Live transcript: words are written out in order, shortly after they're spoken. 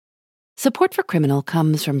Support for Criminal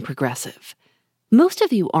comes from Progressive. Most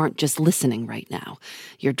of you aren't just listening right now.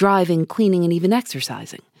 You're driving, cleaning, and even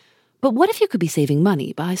exercising. But what if you could be saving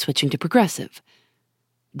money by switching to Progressive?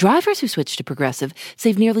 Drivers who switch to Progressive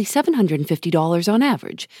save nearly $750 on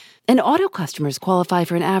average, and auto customers qualify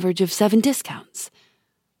for an average of 7 discounts.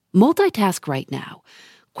 Multitask right now.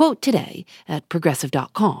 Quote today at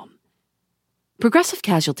Progressive.com. Progressive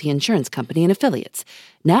Casualty Insurance Company and Affiliates.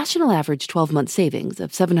 National average 12-month savings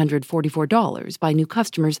of $744 by new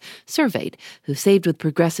customers surveyed who saved with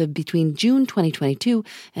Progressive between June 2022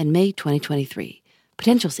 and May 2023.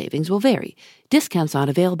 Potential savings will vary. Discounts not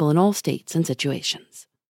available in all states and situations.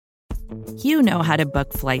 You know how to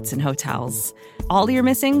book flights and hotels. All you're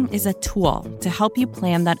missing is a tool to help you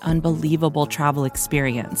plan that unbelievable travel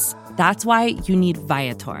experience. That's why you need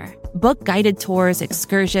Viator. Book guided tours,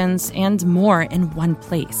 excursions, and more in one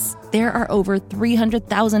place. There are over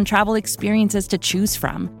 300,000 travel experiences to choose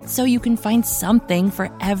from, so you can find something for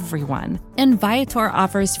everyone. And Viator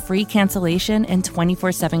offers free cancellation and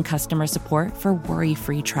 24/7 customer support for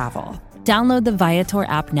worry-free travel. Download the Viator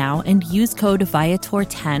app now and use code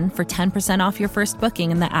Viator10 for 10% off your first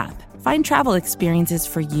booking in the app. Find travel experiences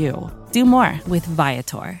for you. Do more with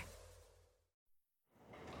Viator.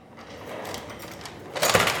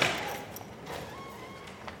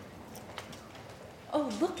 Oh,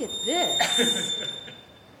 look at this.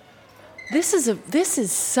 This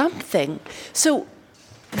is something. So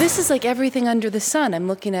this is like everything under the sun. I'm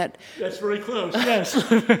looking at... That's very close, yes.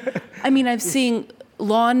 I mean, I'm seeing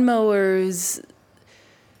lawnmowers,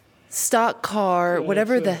 stock car,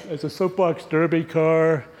 whatever It's a soapbox derby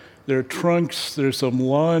car. There are trunks. There's some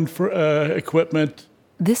lawn equipment.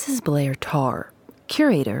 This is Blair Tarr,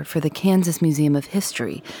 curator for the Kansas Museum of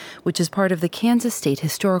History, which is part of the Kansas State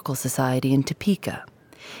Historical Society in Topeka.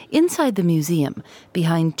 Inside the museum,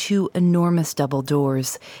 behind 2 enormous double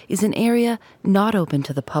doors, is an area not open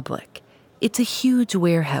to the public. It's a huge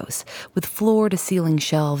warehouse with floor-to-ceiling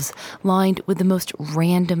shelves lined with the most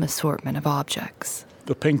random assortment of objects.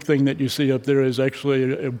 The pink thing that you see up there is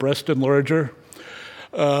actually a breast enlarger.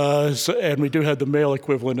 And we do have the male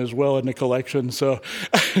equivalent as well in the collection. So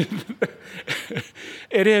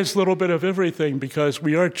it is a little bit of everything because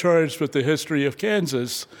we are charged with the history of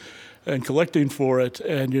Kansas and collecting for it.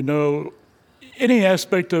 And, you know, any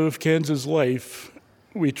aspect of Kansas life,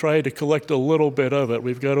 we try to collect a little bit of it.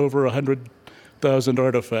 We've got over 100,000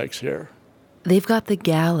 artifacts here. They've got the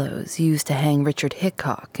gallows used to hang Richard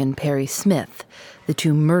Hickok and Perry Smith, the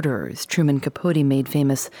 2 murderers Truman Capote made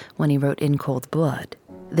famous when he wrote In Cold Blood.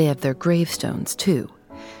 They have their gravestones, too.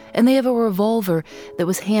 And they have a revolver that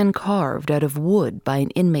was hand-carved out of wood by an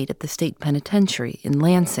inmate at the state penitentiary in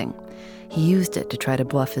Lansing. He used it to try to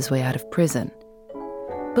bluff his way out of prison.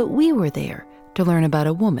 But we were there to learn about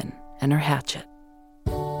a woman and her hatchet.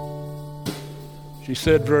 She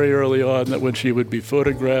said very early on that when she would be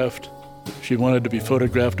photographed, she wanted to be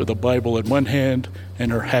photographed with a Bible in one hand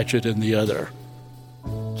and her hatchet in the other.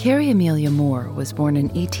 Carrie Amelia Moore was born in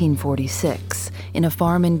 1846 in a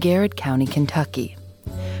farm in Garrett County, Kentucky.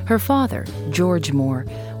 Her father, George Moore,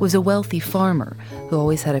 was a wealthy farmer who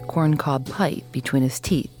always had a corncob pipe between his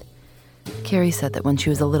teeth. Carrie said that when she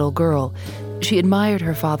was a little girl, she admired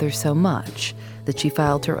her father so much that she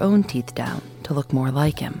filed her own teeth down to look more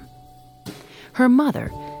like him. Her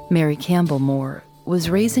mother, Mary Campbell Moore, was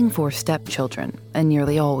raising 4 stepchildren and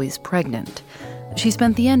nearly always pregnant. She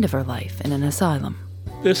spent the end of her life in an asylum.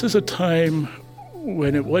 This is a time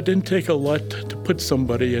when it didn't take a lot to put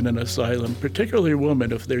somebody in an asylum, particularly a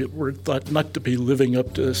woman, if they were thought not to be living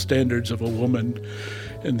up to the standards of a woman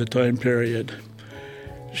in the time period.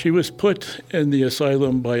 She was put in the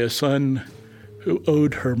asylum by a son who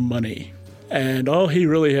owed her money. And all he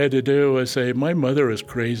really had to do was say, my mother is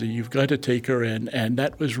crazy, you've got to take her in. And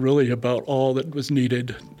that was really about all that was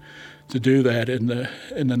needed to do that in the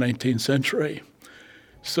 19th century.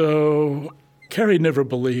 So Carrie never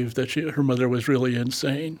believed that her mother was really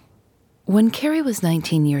insane. When Carrie was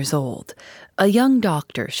 19 years old, a young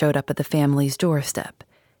doctor showed up at the family's doorstep.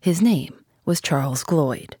 His name was Charles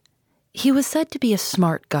Gloyd. He was said to be a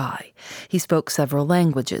smart guy. He spoke several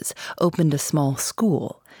languages, opened a small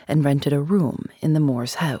school, and rented a room in the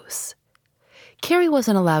Moore's house. Carrie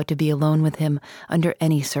wasn't allowed to be alone with him under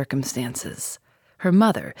any circumstances. Her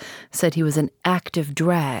mother said he was an active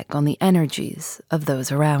drag on the energies of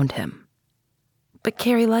those around him. But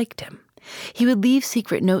Carrie liked him. He would leave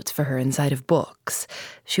secret notes for her inside of books.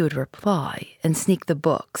 She would reply and sneak the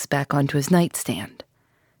books back onto his nightstand.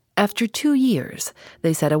 After 2 years,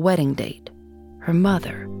 they set a wedding date. Her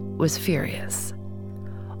mother was furious.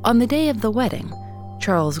 On the day of the wedding,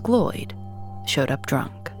 Charles Gloyd showed up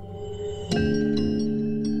drunk.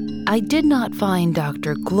 "I did not find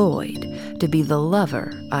Dr. Gloyd to be the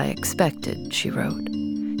lover I expected," she wrote.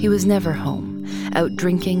 "He was never home, out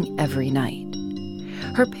drinking every night."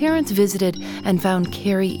 Her parents visited and found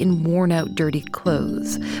Carrie in worn-out, dirty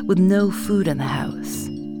clothes with no food in the house.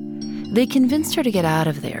 They convinced her to get out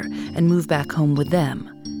of there and move back home with them.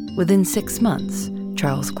 Within 6 months,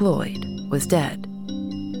 Charles Gloyd was dead.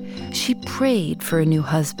 She prayed for a new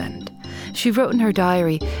husband. She wrote in her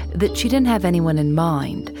diary that she didn't have anyone in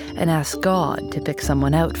mind and asked God to pick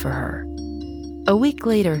someone out for her. A week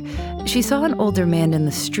later, she saw an older man in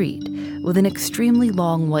the street with an extremely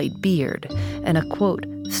long white beard and a, quote,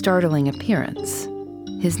 startling appearance.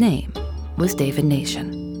 His name was David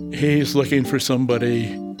Nation. He's looking for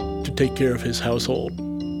somebody to take care of his household.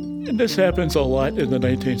 And this happens a lot in the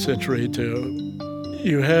 19th century, too.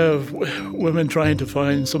 You have women trying to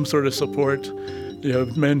find some sort of support. You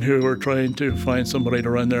have men who are trying to find somebody to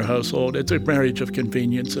run their household. It's a marriage of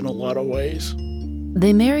convenience in a lot of ways.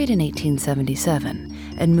 They married in 1877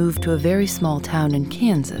 and moved to a very small town in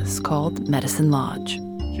Kansas called Medicine Lodge.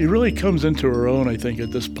 She really comes into her own, I think,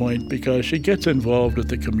 at this point because she gets involved with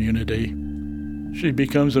the community. She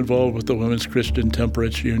becomes involved with the Women's Christian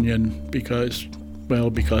Temperance Union because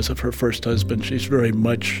of her first husband. She's very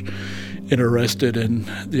much interested in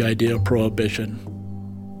the idea of prohibition.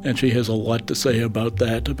 And she has a lot to say about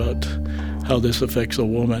that, about how this affects a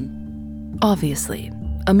woman. Obviously,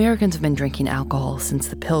 Americans have been drinking alcohol since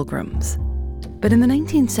the Pilgrims. But in the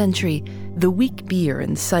 19th century, the weak beer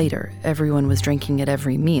and cider everyone was drinking at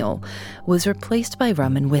every meal was replaced by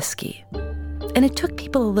rum and whiskey. And it took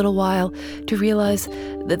people a little while to realize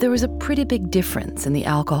that there was a pretty big difference in the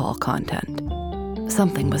alcohol content.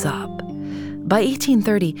 Something was up. By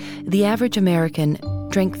 1830, the average American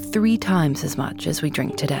drank 3 times as much as we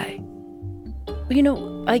drink today. You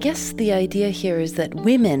know, I guess the idea here is that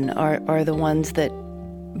women are the ones that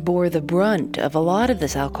bore the brunt of a lot of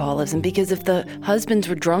this alcoholism, because if the husbands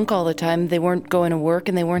were drunk all the time, they weren't going to work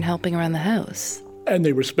and they weren't helping around the house. And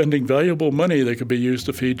they were spending valuable money that could be used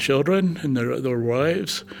to feed children and their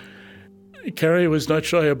wives. Carrie was not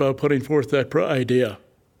shy about putting forth that idea.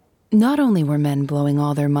 Not only were men blowing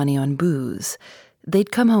all their money on booze,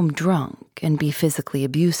 they'd come home drunk and be physically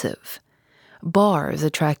abusive. Bars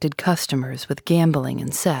attracted customers with gambling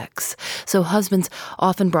and sex, so husbands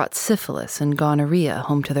often brought syphilis and gonorrhea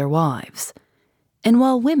home to their wives. And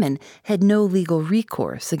while women had no legal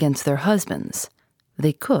recourse against their husbands,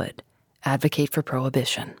 they could advocate for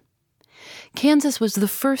prohibition. Kansas was the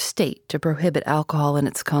first state to prohibit alcohol in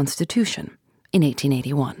its constitution in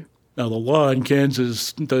 1881. Now, the law in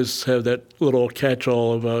Kansas does have that little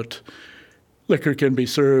catch-all about liquor can be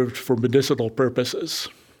served for medicinal purposes,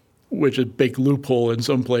 which is a big loophole in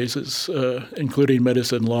some places, including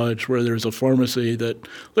Medicine Lodge, where there's a pharmacy that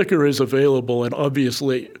liquor is available, and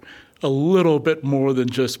obviously a little bit more than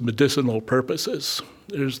just medicinal purposes.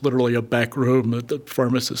 There's literally a back room that the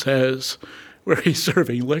pharmacist has where he's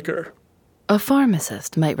serving liquor. A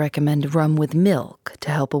pharmacist might recommend rum with milk to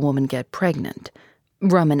help a woman get pregnant.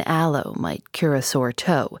 Rum and aloe might cure a sore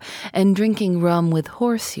toe, and drinking rum with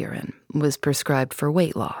horse urine was prescribed for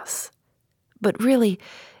weight loss. But really,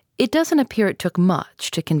 it doesn't appear it took much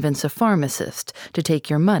to convince a pharmacist to take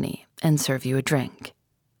your money and serve you a drink.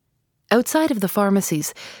 Outside of the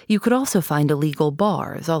pharmacies, you could also find illegal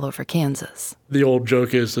bars all over Kansas. The old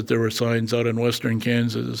joke is that there were signs out in western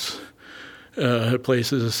Kansas,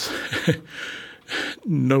 places,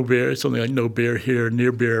 no beer, something like no beer here,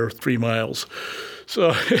 near beer 3 miles.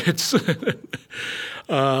 So it's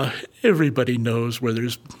everybody knows where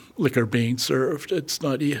there's liquor being served. It's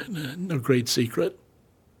not no great secret.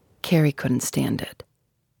 Carrie couldn't stand it.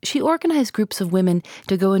 She organized groups of women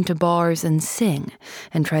to go into bars and sing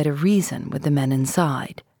and try to reason with the men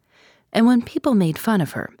inside. And when people made fun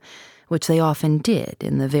of her, which they often did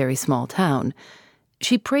in the very small town,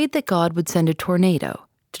 she prayed that God would send a tornado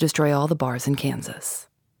to destroy all the bars in Kansas.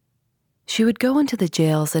 She would go into the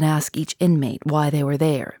jails and ask each inmate why they were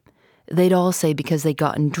there. They'd all say because they'd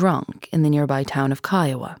gotten drunk in the nearby town of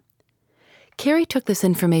Kiowa. Carrie took this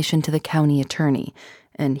information to the county attorney,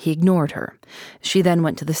 and he ignored her. She then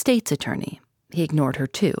went to the state's attorney. He ignored her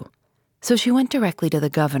too. So she went directly to the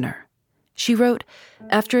governor. She wrote,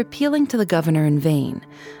 "After appealing to the governor in vain,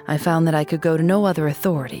 I found that I could go to no other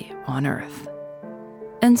authority on earth."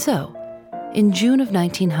 And so, in June of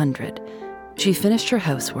 1900, she finished her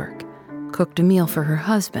housework, cooked a meal for her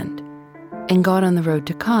husband, and got on the road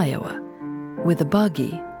to Kiowa with a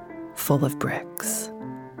buggy full of bricks.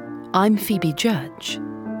 I'm Phoebe Judge.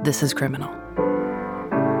 This is Criminal.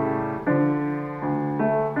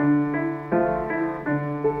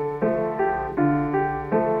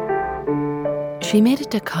 She made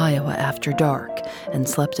it to Kiowa after dark and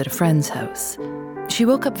slept at a friend's house. She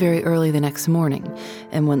woke up very early the next morning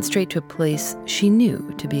and went straight to a place she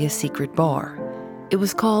knew to be a secret bar. It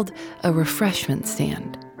was called a refreshment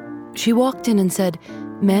stand. She walked in and said,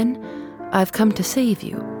 "Men, I've come to save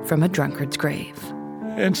you from a drunkard's grave."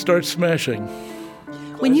 And start smashing.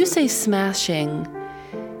 When you say smashing,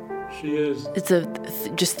 She is. it's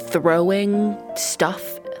just throwing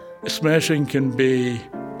stuff. Smashing can be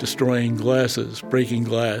destroying glasses, breaking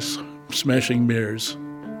glass, smashing mirrors,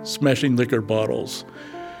 smashing liquor bottles,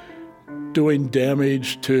 doing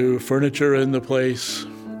damage to furniture in the place,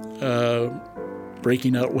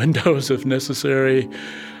 breaking out windows if necessary,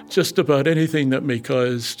 just about anything that may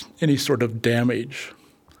cause any sort of damage.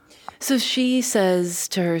 So she says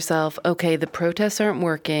to herself, okay, the protests aren't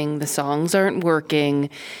working, the songs aren't working,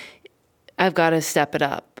 I've got to step it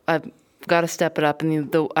up. I've got to step it up,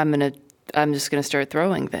 and I'm just going to start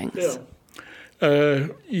throwing things.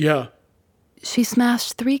 Yeah. She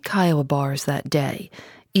smashed 3 Kiowa bars that day,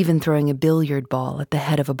 even throwing a billiard ball at the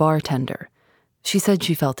head of a bartender. She said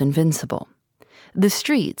she felt invincible. The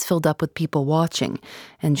streets filled up with people watching,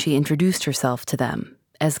 and she introduced herself to them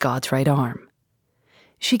as God's right arm.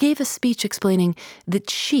 She gave a speech explaining that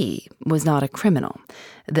she was not a criminal,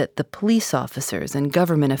 that the police officers and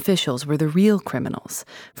government officials were the real criminals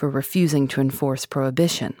for refusing to enforce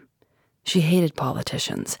prohibition. She hated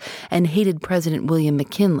politicians and hated President William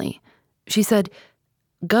McKinley. She said,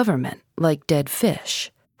 "Government, like dead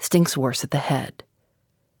fish, stinks worse at the head."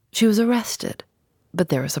 She was arrested, but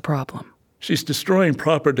there was a problem. She's destroying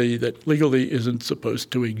property that legally isn't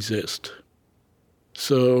supposed to exist.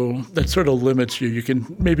 So that sort of limits you. You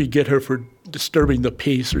can maybe get her for disturbing the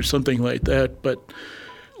peace or something like that, but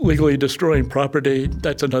legally destroying property,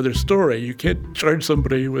 that's another story. You can't charge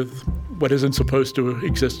somebody with what isn't supposed to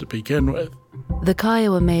exist to begin with. The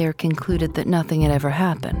Kiowa mayor concluded that nothing had ever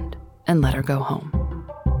happened and let her go home.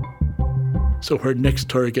 So her next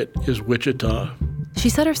target is Wichita. She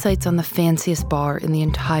set her sights on the fanciest bar in the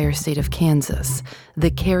entire state of Kansas,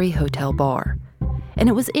 the Carey Hotel Bar. And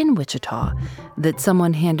it was in Wichita that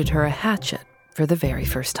someone handed her a hatchet for the very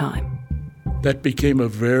first time. That became a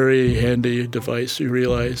very handy device. You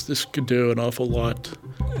realize this could do an awful lot.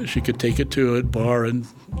 She could take it to a bar and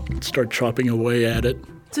start chopping away at it.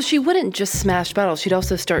 So she wouldn't just smash bottles, she'd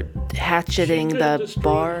also start hatcheting the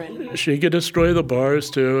bar? She could destroy the bars,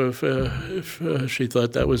 too, if she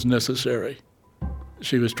thought that was necessary.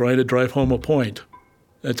 She was trying to drive home a point.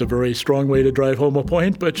 That's a very strong way to drive home a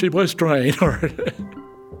point, but she was trying hard.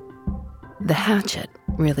 The hatchet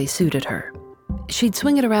really suited her. She'd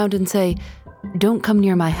swing it around and say, "Don't come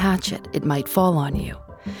near my hatchet, it might fall on you."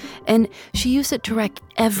 And she used it to wreck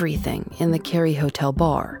everything in the Carey Hotel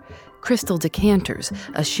Bar. Crystal decanters,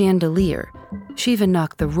 a chandelier. She even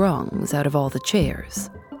knocked the rungs out of all the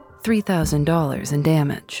chairs. $3,000 in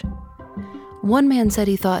damage. One man said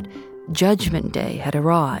he thought Judgment Day had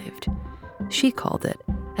arrived. She called it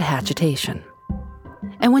a hatchetation.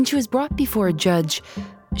 And when she was brought before a judge,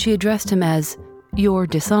 she addressed him as "Your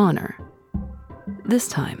Dishonor." This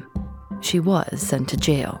time, she was sent to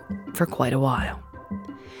jail for quite a while.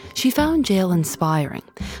 She found jail inspiring.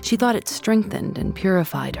 She thought it strengthened and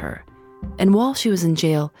purified her. And while she was in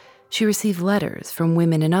jail, she received letters from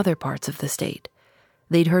women in other parts of the state.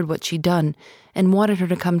 They'd heard what she'd done and wanted her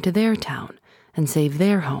to come to their town and save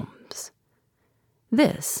their homes.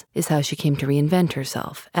 This is how she came to reinvent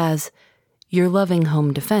herself as your loving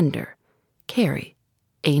home defender, Carey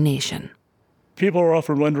A. Nation. People are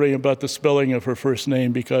often wondering about the spelling of her first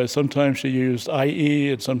name because sometimes she used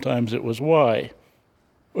I-E and sometimes it was Y.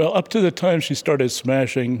 Well, up to the time she started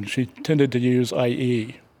smashing, she tended to use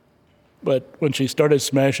I-E. But when she started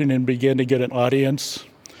smashing and began to get an audience,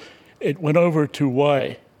 it went over to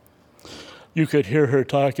Y. You could hear her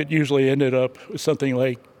talk. It usually ended up with something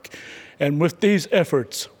like, "And with these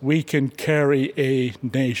efforts, we can carry a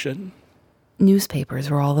nation."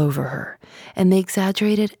 Newspapers were all over her, and they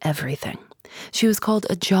exaggerated everything. She was called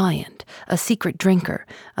a giant, a secret drinker,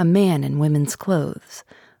 a man in women's clothes.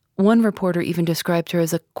 One reporter even described her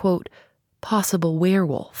as a, quote, possible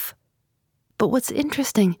werewolf. But what's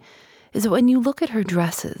interesting is that when you look at her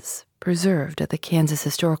dresses, preserved at the Kansas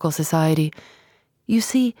Historical Society, you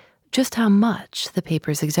see just how much the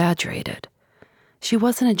papers exaggerated. She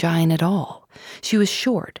wasn't a giant at all. She was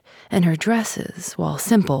short, and her dresses, while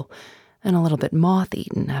simple and a little bit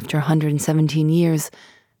moth-eaten after 117 years,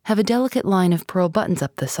 have a delicate line of pearl buttons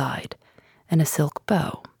up the side and a silk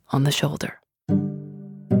bow on the shoulder.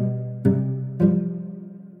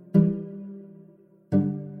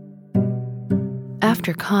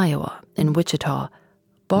 After Kiowa and Wichita,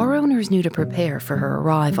 bar owners knew to prepare for her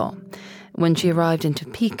arrival. When she arrived in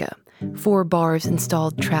Topeka, 4 bars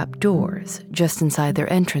installed trap doors just inside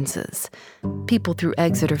their entrances. People threw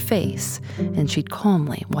eggs at her face, and she'd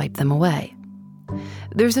calmly wipe them away.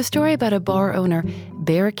 There's a story about a bar owner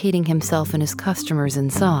barricading himself and his customers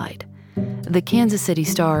inside. The Kansas City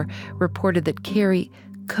Star reported that Carrie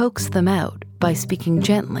coaxed them out by speaking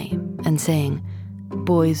gently and saying,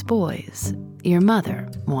 "Boys, boys, your mother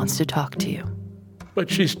wants to talk to you." But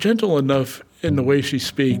she's gentle enough in the way she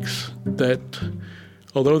speaks that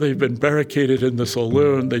although they've been barricaded in the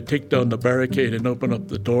saloon, they take down the barricade and open up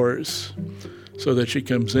the doors so that she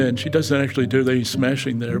comes in. She doesn't actually do any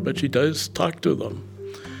smashing there, but she does talk to them.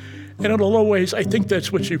 And in a lot of ways, I think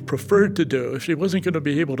that's what she preferred to do. If she wasn't going to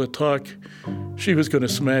be able to talk, she was going to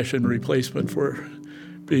smash in replacement for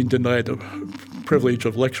being denied the privilege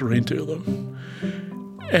of lecturing to them.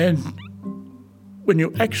 And when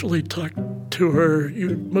you actually talk to her,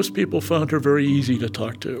 most people found her very easy to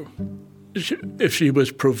talk to. If she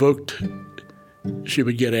was provoked, she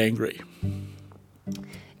would get angry.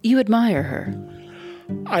 You admire her.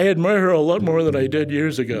 I admire her a lot more than I did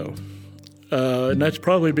years ago. And that's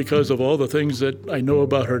probably because of all the things that I know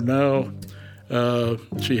about her now.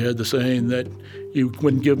 She had the saying that you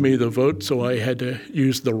wouldn't give me the vote, so I had to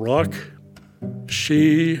use the rock.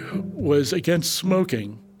 She was against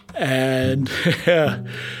smoking. And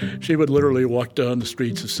she would literally walk down the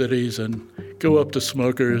streets of cities and go up to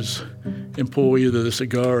smokers and pull either the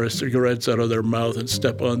cigar or cigarettes out of their mouth and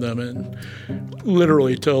step on them and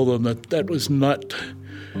literally tell them that that was not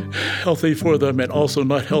healthy for them and also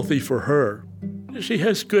not healthy for her. She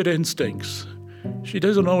has good instincts. She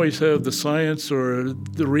doesn't always have the science or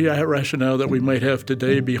the rationale that we might have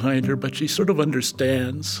today behind her, but she sort of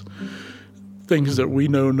understands things that we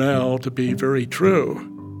know now to be very true.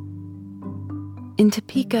 In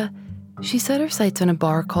Topeka, she set her sights on a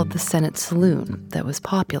bar called the Senate Saloon that was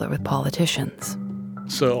popular with politicians.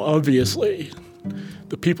 So obviously,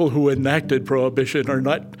 the people who enacted Prohibition are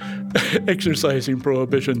not exercising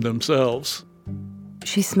Prohibition themselves.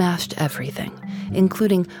 She smashed everything,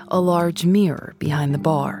 including a large mirror behind the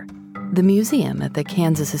bar. The museum at the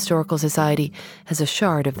Kansas Historical Society has a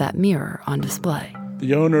shard of that mirror on display.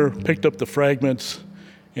 The owner picked up the fragments,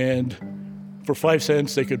 and for 5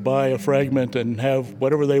 cents, they could buy a fragment and have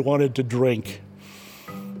whatever they wanted to drink.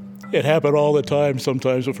 It happened all the time,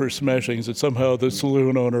 sometimes with her smashings, that somehow the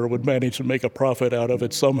saloon owner would manage to make a profit out of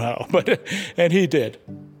it somehow, and he did.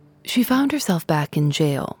 She found herself back in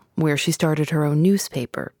jail, where she started her own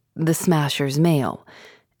newspaper, The Smasher's Mail,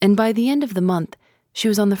 and by the end of the month, she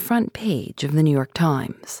was on the front page of the New York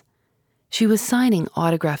Times. She was signing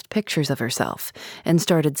autographed pictures of herself and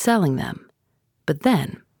started selling them. But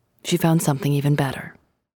then, she found something even better.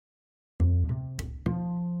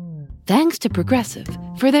 Thanks to Progressive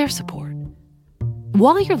for their support.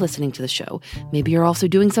 While you're listening to the show, maybe you're also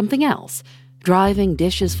doing something else. Driving,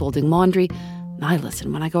 dishes, folding laundry. I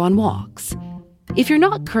listen when I go on walks. If you're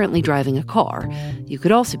not currently driving a car, you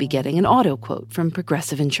could also be getting an auto quote from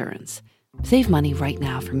Progressive Insurance. Save money right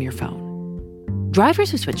now from your phone.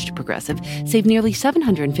 Drivers who switch to Progressive save nearly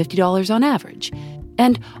 $750 on average.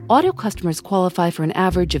 And auto customers qualify for an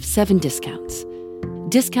average of 7 discounts.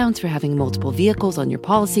 Discounts for having multiple vehicles on your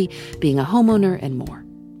policy, being a homeowner, and more.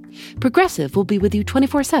 Progressive will be with you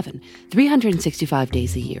 24/7, 365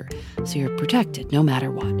 days a year, so you're protected no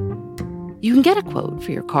matter what. You can get a quote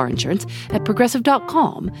for your car insurance at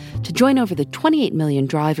Progressive.com to join over the 28 million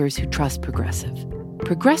drivers who trust Progressive.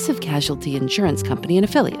 Progressive Casualty Insurance Company and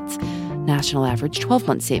Affiliates. National average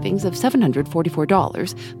 12-month savings of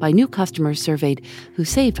 $744 by new customers surveyed who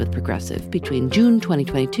saved with Progressive between June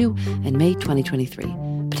 2022 and May 2023.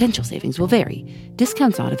 Potential savings will vary.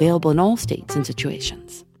 Discounts not available in all states and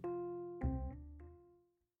situations.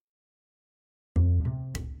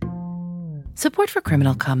 Support for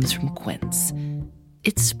Criminal comes from Quince.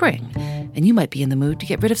 It's spring, and you might be in the mood to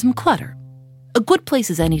get rid of some clutter. A good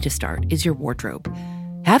place as any to start is your wardrobe.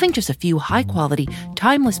 Having just a few high-quality,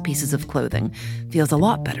 timeless pieces of clothing feels a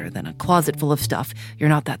lot better than a closet full of stuff you're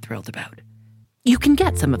not that thrilled about. You can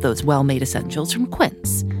get some of those well-made essentials from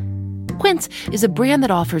Quince. Quince is a brand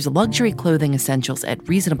that offers luxury clothing essentials at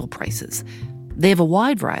reasonable prices. They have a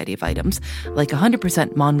wide variety of items, like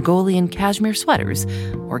 100% Mongolian cashmere sweaters,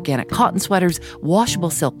 organic cotton sweaters,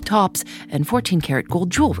 washable silk tops, and 14-karat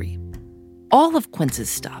gold jewelry. All of Quince's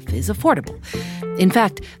stuff is affordable. In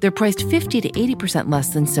fact, they're priced 50 to 80% less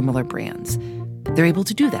than similar brands. They're able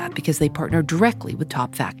to do that because they partner directly with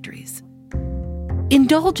top factories.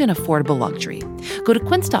 Indulge in affordable luxury. Go to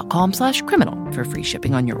quince.com/criminal for free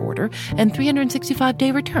shipping on your order and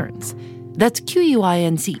 365-day returns. That's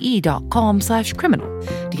QUINCE.com/criminal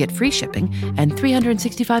to get free shipping and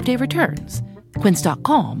 365-day returns.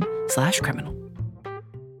 Quince.com/criminal.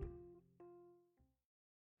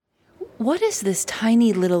 What is this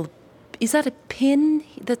tiny little... Is that a pin?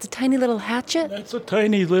 That's a tiny little hatchet? That's a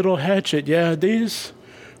tiny little hatchet, yeah.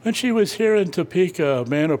 When she was here in Topeka, a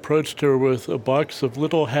man approached her with a box of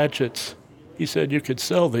little hatchets. He said you could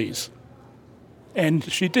sell these. And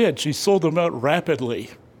she did. She sold them out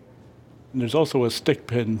rapidly. And there's also a stick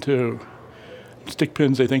pin, too. Stick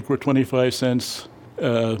pins, I think, were 25 cents.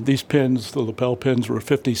 These pins, the lapel pins, were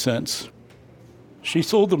 50 cents. She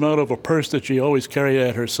sold them out of a purse that she always carried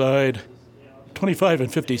at her side. 25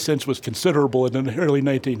 and 50 cents was considerable in the early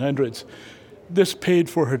 1900s. This paid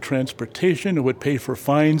for her transportation. It would pay for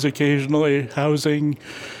fines occasionally, housing,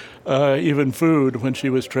 even food when she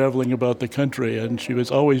was traveling about the country. And she was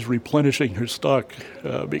always replenishing her stock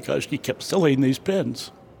because she kept selling these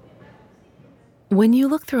pins. When you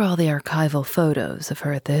look through all the archival photos of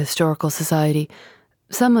her at the Historical Society,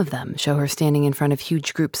 some of them show her standing in front of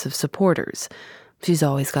huge groups of supporters. She's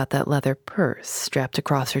always got that leather purse strapped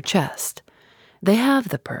across her chest. They have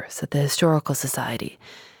the purse at the Historical Society,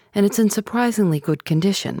 and it's in surprisingly good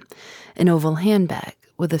condition, an oval handbag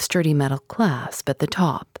with a sturdy metal clasp at the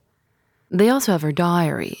top. They also have her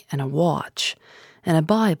diary and a watch and a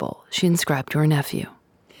Bible she inscribed to her nephew.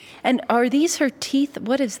 And are these her teeth?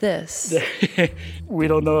 What is this? We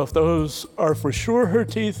don't know if those are for sure her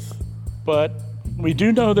teeth, but we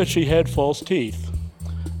do know that she had false teeth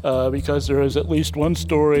because there is at least one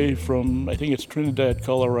story from, I think it's Trinidad,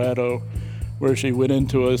 Colorado, where she went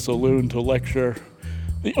into a saloon to lecture.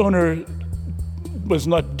 The owner was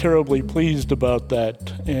not terribly pleased about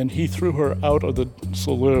that, and he threw her out of the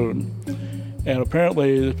saloon. And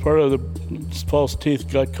apparently part of the false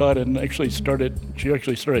teeth got caught and she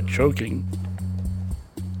actually started choking.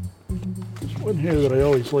 There's one here that I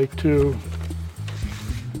always like too.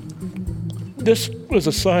 This was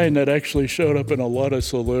a sign that actually showed up in a lot of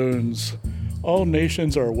saloons. All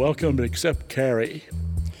nations are welcome except Carrie.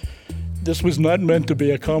 This was not meant to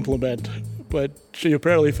be a compliment, but she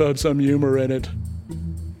apparently found some humor in it.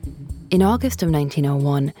 In August of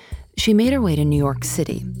 1901, she made her way to New York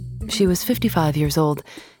City. She was 55 years old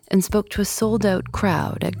and spoke to a sold-out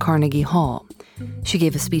crowd at Carnegie Hall. She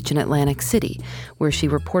gave a speech in Atlantic City, where she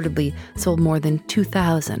reportedly sold more than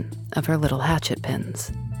 2,000 of her little hatchet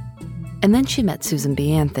pins. And then she met Susan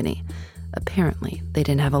B. Anthony. Apparently, they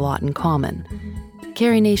didn't have a lot in common.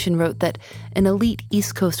 Carrie Nation wrote that an elite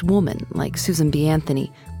East Coast woman like Susan B. Anthony,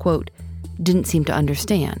 quote, didn't seem to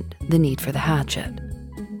understand the need for the hatchet.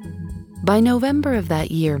 By November of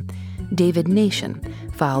that year, David Nation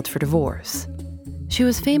filed for divorce. She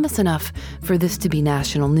was famous enough for this to be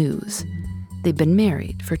national news. They'd been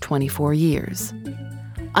married for 24 years.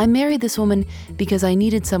 I married this woman because I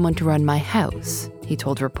needed someone to run my house, he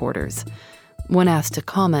told reporters. When asked to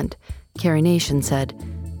comment, Carrie Nation said,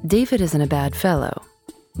 David isn't a bad fellow,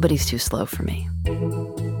 but he's too slow for me.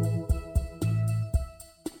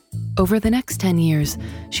 Over the next 10 years,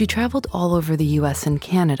 she traveled all over the U.S. and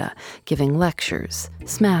Canada, giving lectures,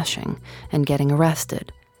 smashing, and getting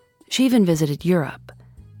arrested. She even visited Europe.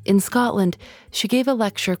 In Scotland, she gave a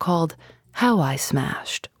lecture called How I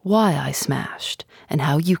Smashed, Why I Smashed, and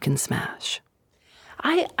How You Can Smash.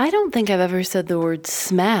 I don't think I've ever said the word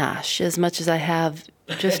smash as much as I have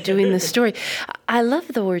just doing this story. I love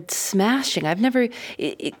the word smashing.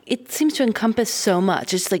 It seems to encompass so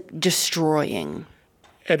much. It's like destroying.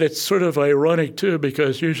 And it's sort of ironic, too,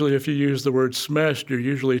 because usually if you use the word smashed, you're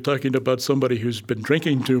usually talking about somebody who's been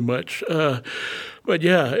drinking too much. But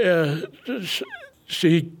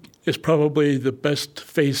she is probably the best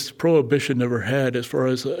face Prohibition ever had as far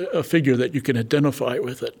as a figure that you can identify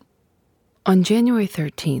with it. On January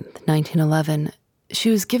 13th, 1911, she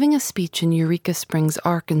was giving a speech in Eureka Springs,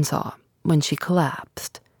 Arkansas, when she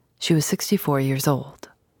collapsed. She was 64 years old.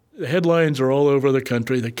 The headlines are all over the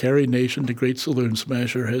country that Carrie Nation, the great saloon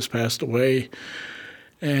smasher, has passed away.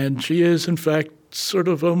 And she is, in fact, sort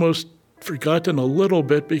of almost forgotten a little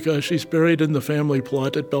bit because she's buried in the family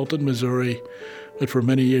plot at Belton, Missouri. But for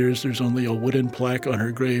many years, there's only a wooden plaque on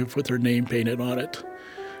her grave with her name painted on it.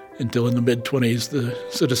 Until in the mid-20s, the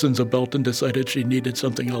citizens of Belton decided she needed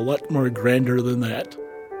something a lot more grander than that.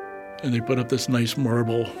 And they put up this nice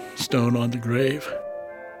marble stone on the grave.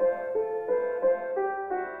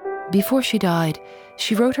 Before she died,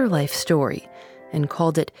 she wrote her life story and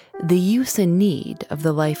called it The Use and Need of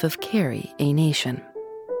the Life of Carrie A. Nation.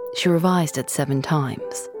 She revised it 7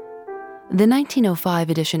 times. The 1905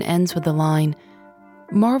 edition ends with the line,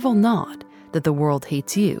 "Marvel not that the world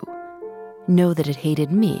hates you. Know that it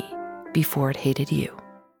hated me before it hated you."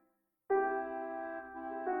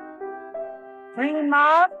 3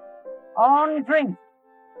 marks on drink.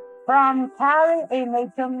 From Carrie A.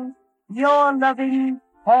 Mason, your loving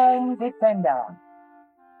home defender.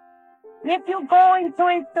 If you go into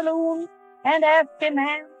a saloon and ask a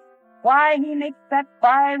man why he makes that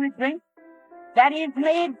fiery drink that is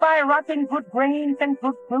made by rotten good grains and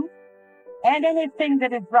good fruit, and anything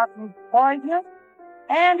that is rotten is poisonous,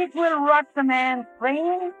 and it will rot the man's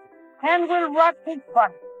brain, and will rot his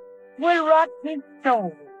body, will rot his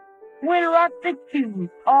soul, will rot the juice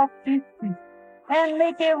off his feet, and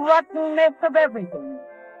make a rotten mess of everything.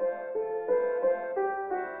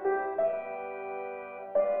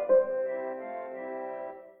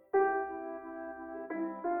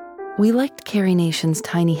 We liked Carrie Nation's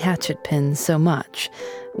tiny hatchet pins so much,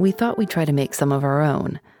 we thought we'd try to make some of our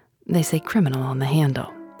own. They say Criminal on the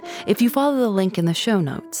handle. If you follow the link in the show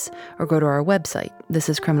notes, or go to our website,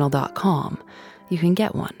 thisiscriminal.com, you can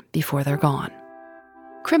get one before they're gone.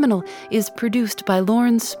 Criminal is produced by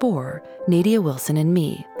Lauren Spohr, Nadia Wilson, and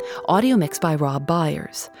me. Audio mixed by Rob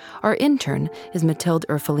Byers. Our intern is Matilde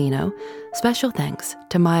Urfolino. Special thanks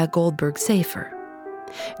to Maya Goldberg-Safer.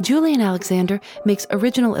 Julian Alexander makes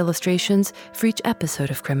original illustrations for each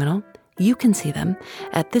episode of Criminal. You can see them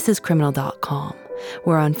at thisiscriminal.com.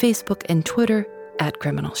 We're on Facebook and Twitter at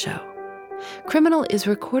Criminal Show. Criminal is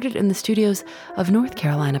recorded in the studios of North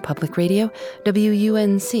Carolina Public Radio,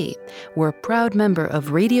 WUNC. We're a proud member of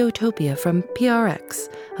Radiotopia from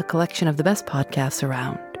PRX, a collection of the best podcasts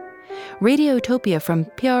around. Radiotopia from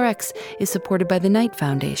PRX is supported by the Knight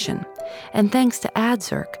Foundation, and thanks to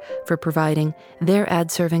AdZerk for providing their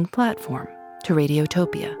ad-serving platform to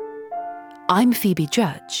Radiotopia. I'm Phoebe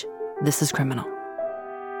Judge. This is Criminal.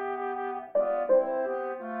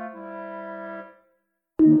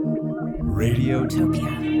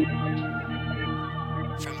 Radiotopia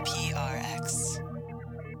from PRX.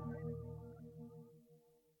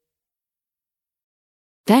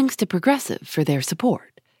 Thanks to Progressive for their support.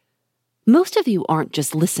 Most of you aren't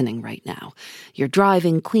just listening right now. You're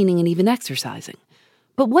driving, cleaning, and even exercising.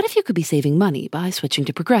 But what if you could be saving money by switching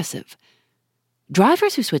to Progressive?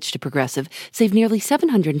 Drivers who switch to Progressive save nearly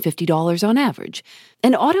 $750 on average,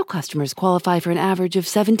 and auto customers qualify for an average of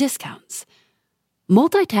 7 discounts.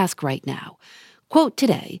 Multitask right now. Quote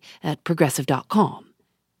today at Progressive.com.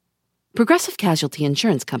 Progressive Casualty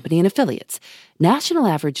Insurance Company and Affiliates. National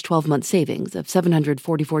average 12-month savings of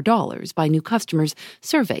 $744 by new customers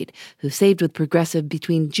surveyed who saved with Progressive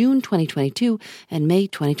between June 2022 and May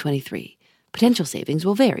 2023. Potential savings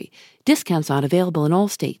will vary. Discounts not available in all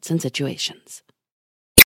states and situations.